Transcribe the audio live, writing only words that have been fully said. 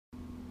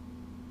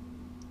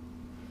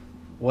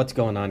What's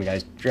going on,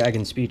 guys?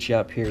 Dragon Speech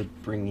up here,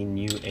 bringing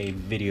you a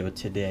video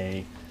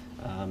today.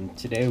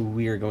 Today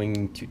we are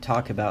going to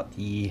talk about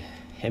the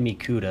hemi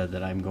cuda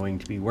that I'm going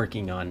to be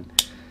working on.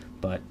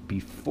 But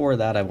before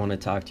that, I want to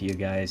talk to you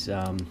guys.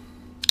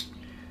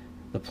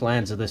 The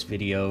plans of this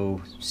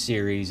video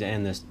series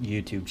and this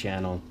YouTube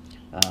channel.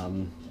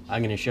 I'm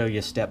going to show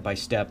you step by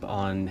step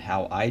on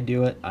how I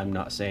do it. I'm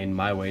not saying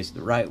my way is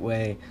the right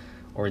way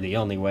or the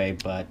only way,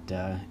 but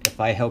if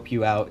I help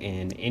you out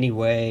in any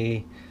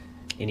way,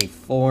 any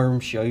form,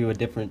 show you a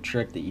different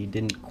trick that you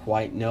didn't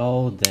quite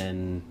know,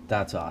 then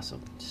that's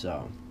awesome.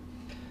 So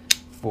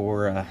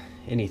for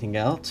anything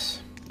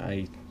else,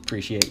 I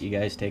appreciate you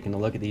guys taking a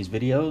look at these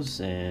videos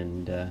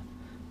and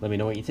let me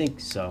know what you think.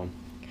 So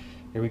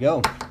here we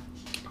go.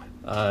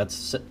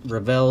 It's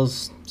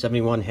Revell's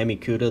 71 hemi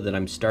cuda that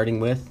I'm starting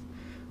with.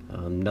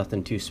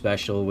 Nothing too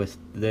special with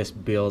this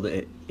build.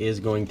 It is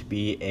going to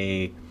be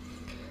a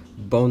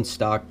bone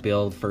stock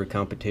build for a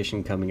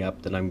competition coming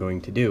up that I'm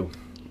going to do.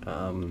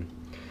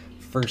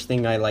 First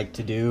thing I like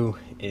to do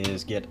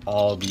is get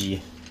all the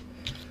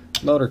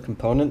motor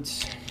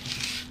components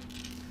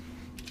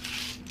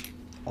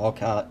all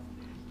cut,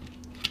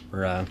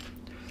 or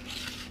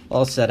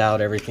all set out,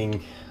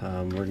 everything.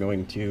 We're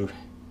going to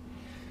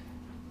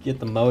get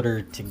the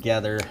motor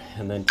together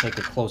and then take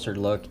a closer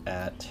look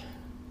at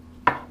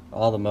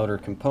all the motor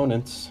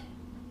components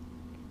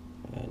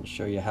and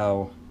show you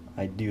how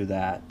I do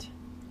that.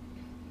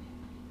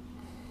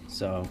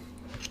 So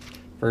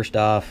first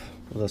off,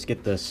 let's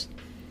get this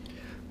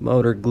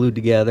motor glued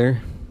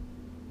together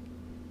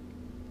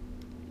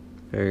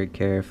very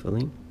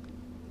carefully.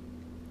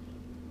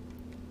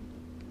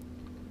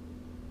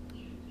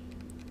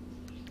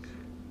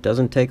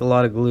 Doesn't take a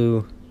lot of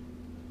glue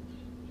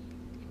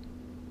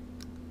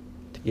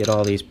to get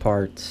all these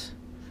parts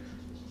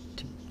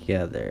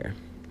together.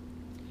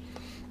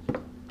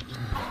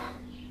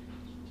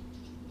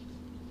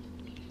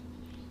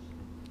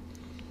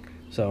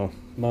 So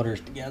motors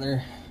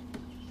together,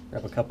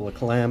 grab a couple of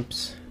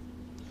clamps,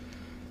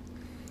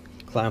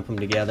 clamp them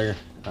together.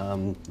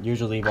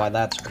 Usually while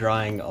that's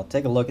drying, I'll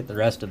take a look at the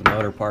rest of the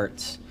motor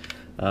parts,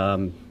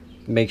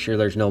 make sure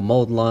there's no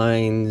mold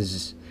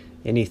lines,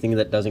 anything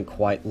that doesn't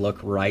quite look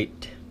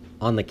right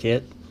on the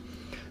kit.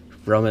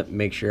 From it,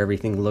 make sure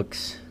everything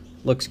looks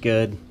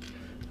good.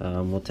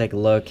 We'll take a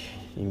look.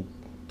 You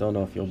don't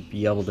know if you'll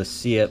be able to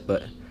see it,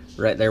 but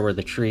right there where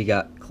the tree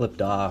got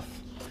clipped off,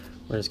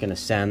 we're just going to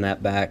sand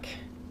that back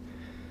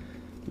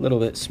a little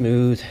bit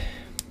smooth.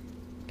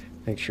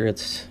 Make sure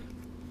it's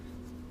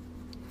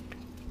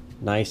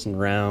nice and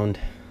round.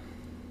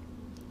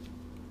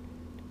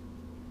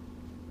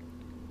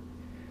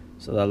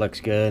 So that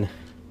looks good.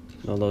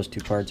 All those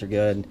two parts are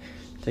good.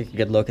 Take a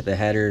good look at the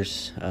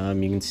headers.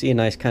 You can see a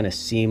nice kind of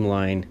seam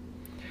line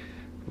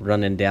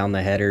running down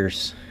the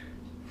headers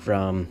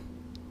from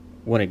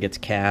when it gets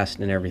cast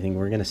and everything.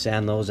 We're going to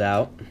sand those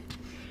out.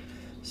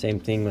 Same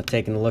thing with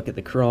taking a look at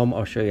the chrome.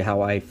 I'll show you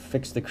how I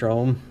fix the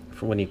chrome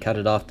for when you cut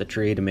it off the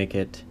tree to make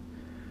it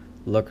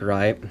look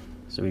right.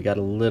 So we got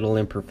a little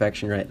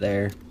imperfection right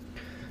there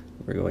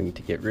we're going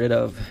to get rid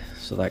of,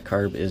 so that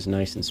carb is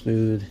nice and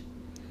smooth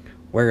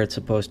where it's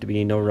supposed to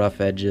be. No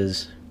rough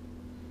edges,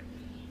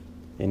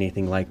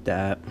 anything like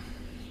that.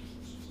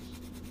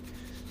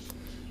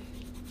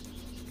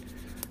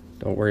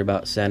 Don't worry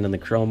about sanding the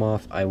chrome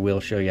off. I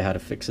will show you how to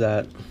fix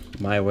that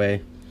my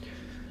way,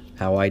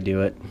 how I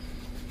do it.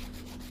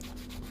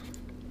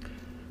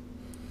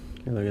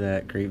 Look at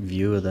that great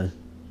view of the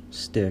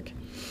stick.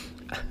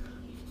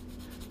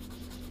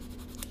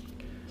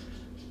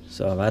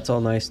 So that's all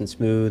nice and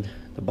smooth.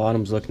 The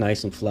bottoms look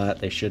nice and flat.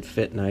 They should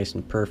fit nice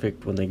and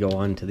perfect when they go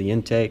on to the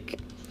intake.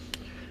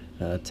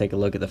 Take a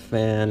look at the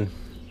fan,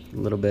 a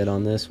little bit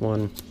on this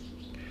one.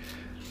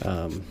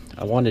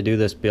 I want to do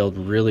this build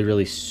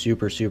really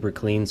super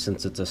clean,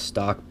 since it's a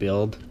stock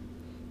build,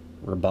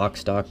 or a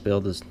box stock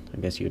build, as I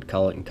guess you would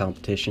call it in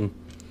competition.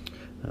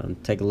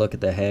 Take a look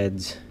at the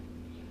heads.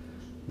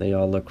 They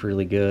all look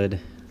really good.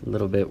 A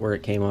little bit where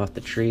it came off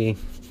the tree.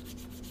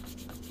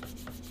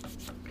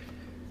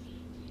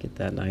 Get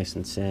that nice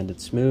and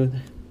sanded smooth.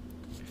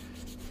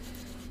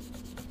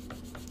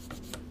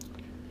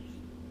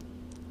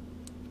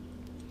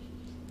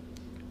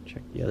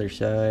 Check the other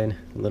side.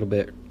 A little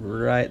bit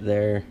right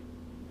there.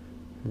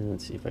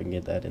 Let's see if I can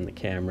get that in the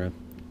camera.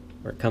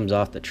 Where it comes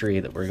off the tree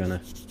that we're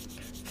gonna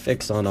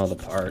fix on all the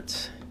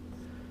parts.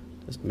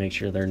 Just make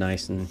sure they're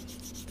nice and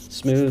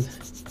smooth.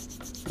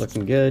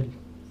 Looking good.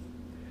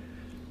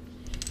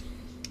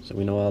 So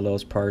we know all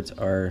those parts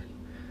are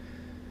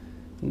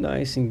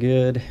nice and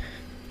good.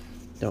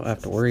 Don't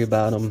have to worry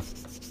about them.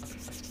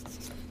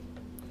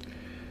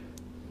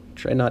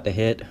 Try not to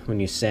hit when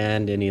you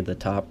sand any of the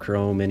top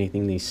chrome,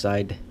 anything these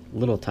side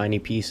little tiny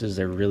pieces.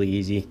 They're really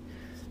easy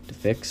to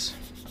fix.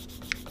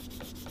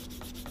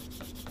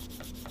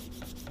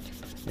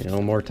 You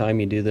know, more time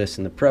you do this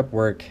in the prep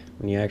work,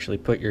 when you actually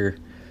put your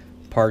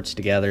parts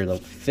together, they'll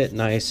fit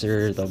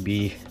nicer. They'll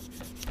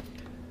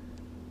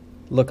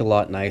look a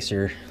lot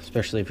nicer,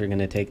 especially if you're going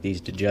to take these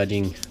to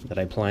judging, that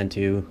I plan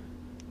to.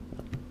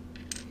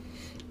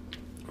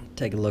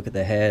 take a look at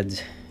the heads.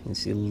 You can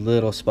see a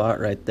little spot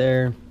right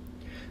there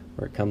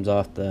where it comes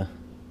off the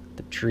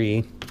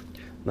tree.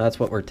 That's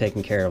what we're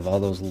taking care of, all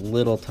those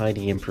little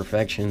tiny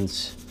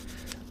imperfections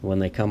when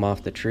they come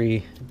off the tree.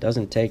 It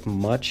doesn't take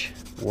much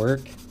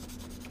work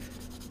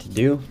to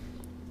do,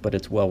 but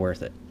it's well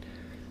worth it.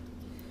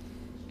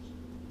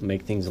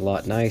 Make things a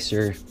lot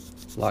nicer,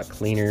 a lot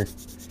cleaner.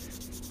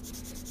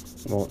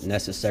 Won't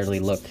necessarily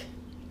look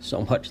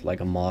so much like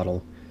a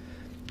model.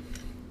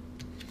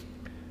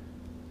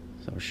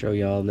 So I'll show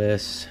you all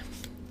this.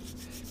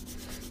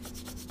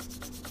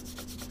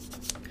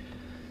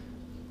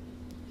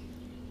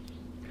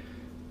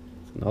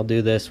 And I'll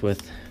do this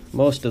with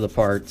most of the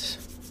parts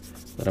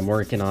that I'm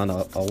working on.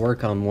 I'll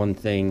work on one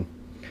thing,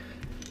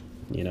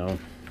 you know.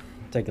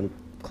 Take a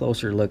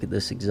closer look at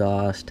this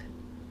exhaust.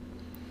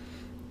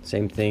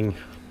 Same thing,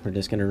 we're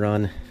just gonna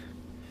run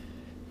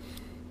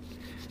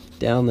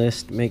down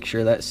this to make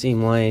sure that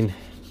seam line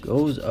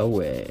goes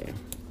away.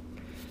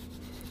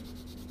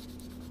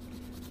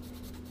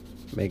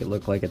 Make it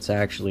look like it's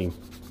actually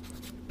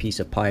a piece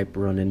of pipe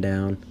running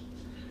down.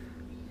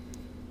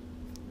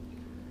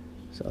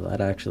 So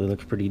that actually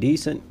looks pretty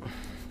decent.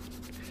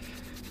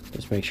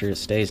 Just make sure it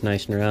stays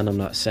nice and round. I'm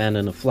not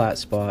sanding a flat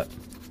spot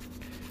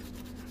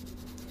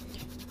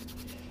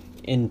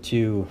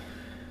into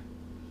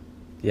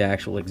the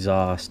actual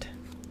exhaust.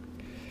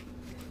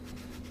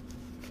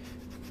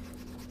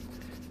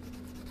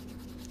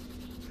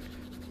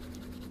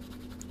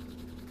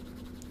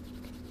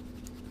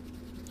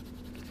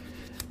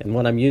 And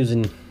what I'm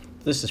using,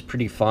 this is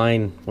pretty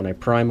fine. When I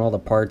prime all the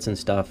parts and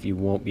stuff, you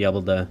won't be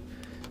able to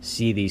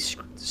see these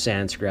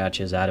sand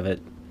scratches out of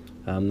it.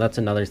 That's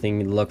another thing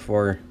to look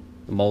for,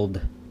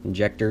 mold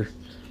injector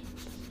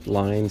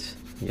lines,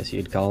 I guess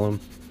you'd call them,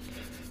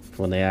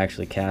 when they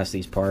actually cast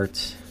these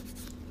parts.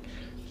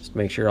 Just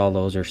make sure all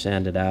those are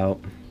sanded out.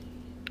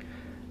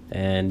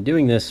 And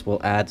doing this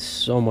will add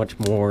so much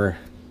more,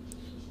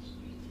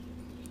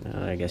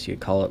 I guess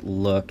you'd call it,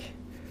 look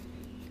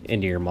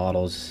into your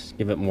models.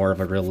 Give it more of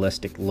a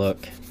realistic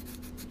look.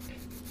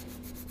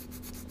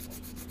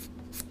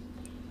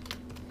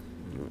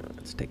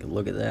 Let's take a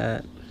look at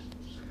that.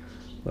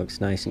 Looks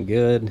nice and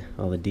good.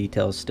 All the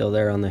details still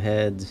there on the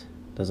heads.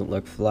 Doesn't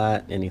look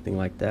flat, anything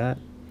like that.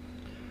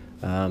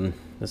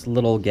 This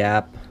little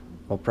gap,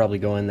 I'll probably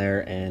go in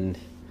there and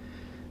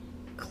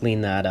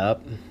clean that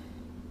up.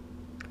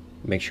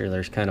 Make sure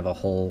there's kind of a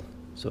hole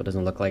so it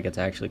doesn't look like it's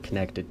actually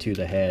connected to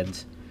the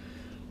heads.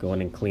 Go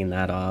in and clean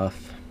that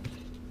off.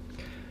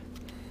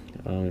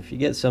 If you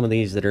get some of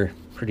these that are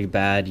pretty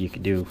bad, you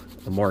could do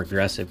a more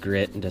aggressive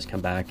grit and just come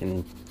back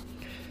and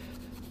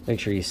make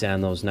sure you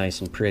sand those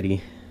nice and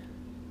pretty.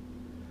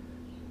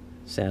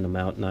 Sand them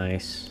out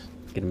nice.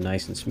 Get them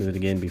nice and smooth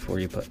again before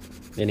you put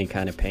any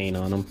kind of paint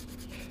on them.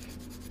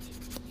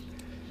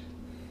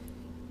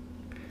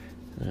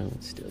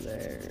 It's still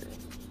there.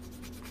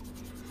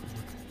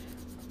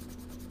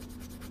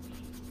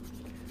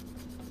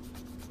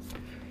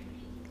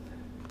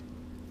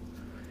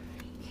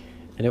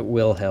 And it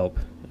will help.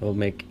 It will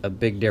make a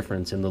big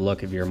difference in the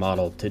look of your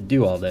model to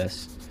do all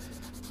this.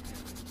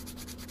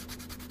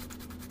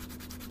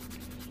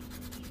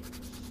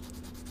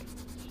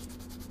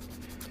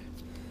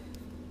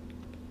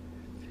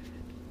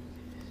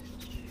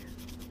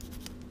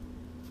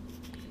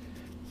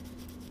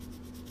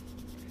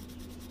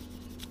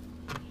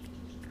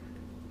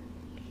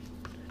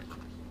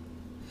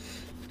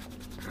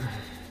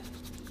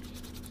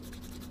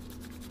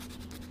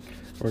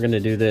 We're going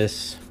to do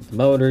this with the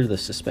motor, the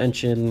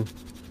suspension,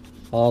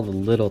 all the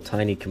little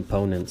tiny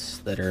components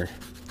that are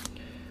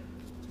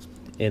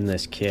in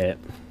this kit.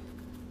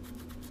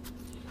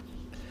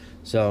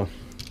 So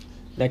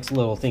next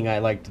little thing I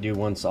like to do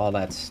once all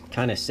that's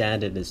kind of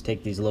sanded is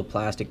take these little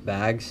plastic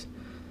bags,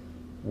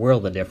 whirl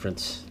the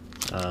difference.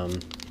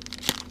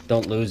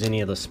 Don't lose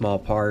any of the small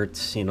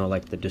parts, you know,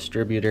 like the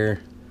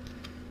distributor.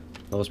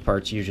 Those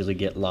parts usually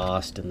get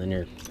lost and then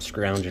you're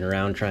scrounging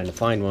around trying to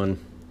find one.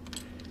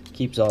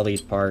 Keeps all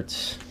these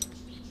parts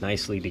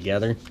nicely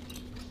together,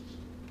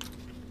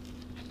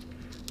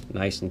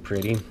 nice and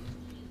pretty.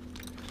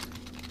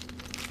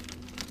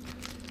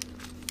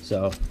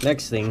 So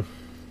next thing,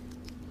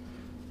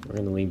 we're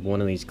going to leave one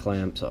of these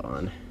clamps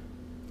on.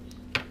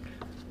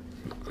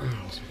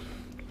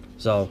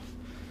 So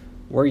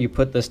where you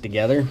put this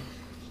together,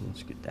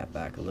 let's get that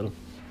back a little,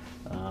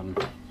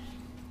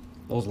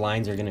 those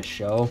lines are going to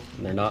show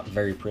and they're not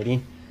very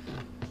pretty,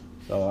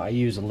 so I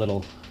use a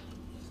little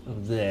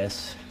of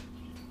this.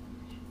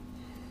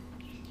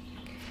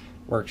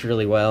 Works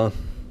really well.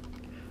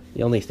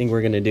 The only thing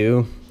we're going to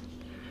do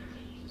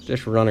is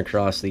just run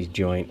across these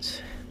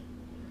joints.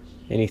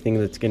 Anything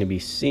that's going to be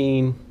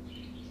seen,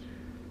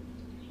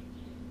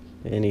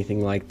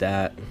 anything like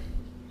that.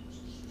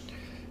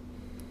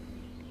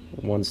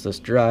 Once this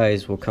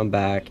dries, we'll come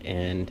back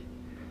and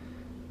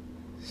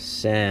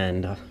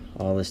sand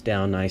all this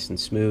down nice and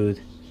smooth.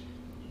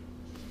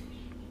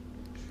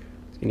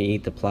 It's going to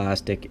eat the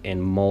plastic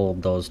and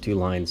mold those two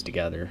lines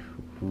together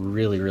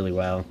really, really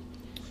well.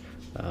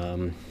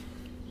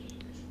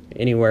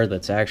 anywhere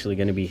that's actually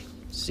going to be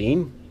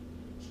seen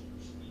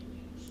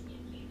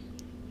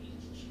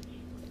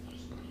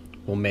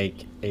will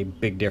make a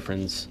big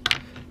difference.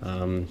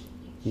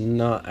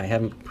 I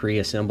haven't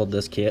pre-assembled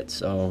this kit,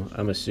 so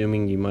I'm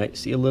assuming you might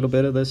see a little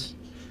bit of this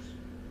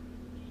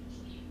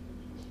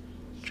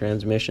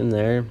transmission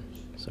there,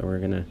 so we're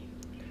gonna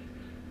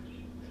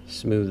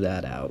smooth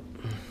that out,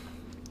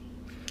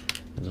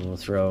 and then we'll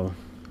throw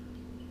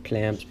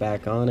clamps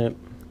back on it,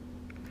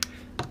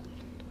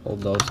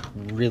 hold those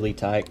really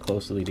tight,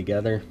 closely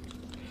together,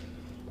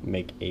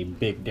 make a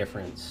big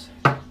difference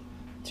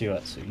to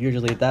it. So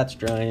usually that's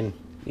drying.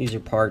 These are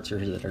parts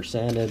that are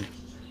sanded,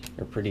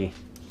 they're pretty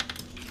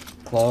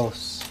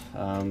close.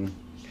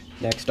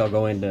 Next I'll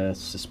go into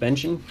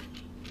suspension.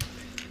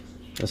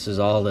 This is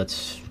all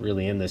that's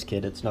really in this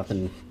kit. It's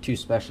nothing too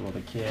special of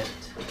a kit.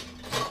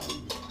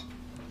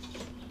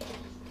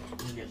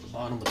 Get the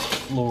bottom of the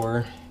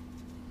floor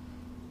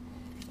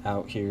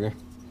out here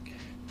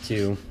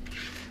too.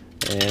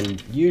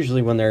 And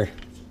usually when they're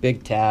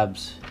big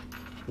tabs,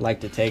 I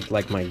like to take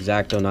like my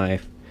X-Acto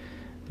knife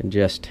and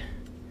just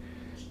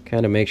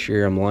kind of make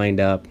sure I'm lined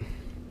up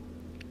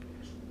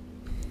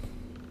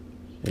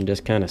and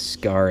just kind of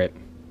scar it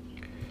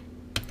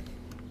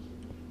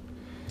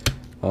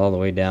all the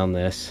way down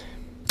this.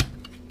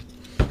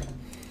 And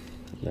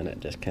then it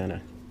just kind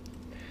of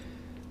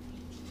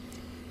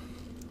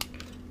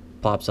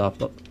pops off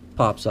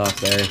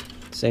there.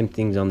 Same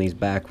things on these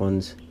back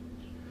ones.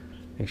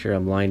 Make sure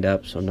I'm lined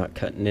up so I'm not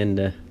cutting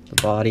into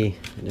the body,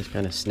 and just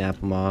kind of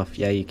snap them off.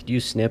 Yeah, you could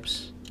use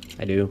snips.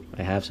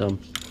 I have some,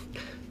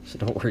 so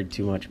don't worry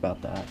too much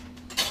about that.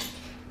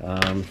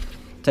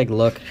 Take a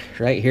look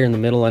right here in the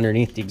middle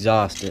underneath the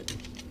exhaust. It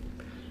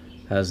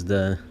has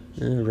the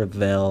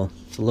Revel.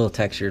 It's a little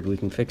textured. We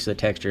can fix the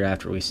texture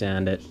after we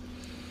sand it.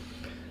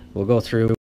 We'll go through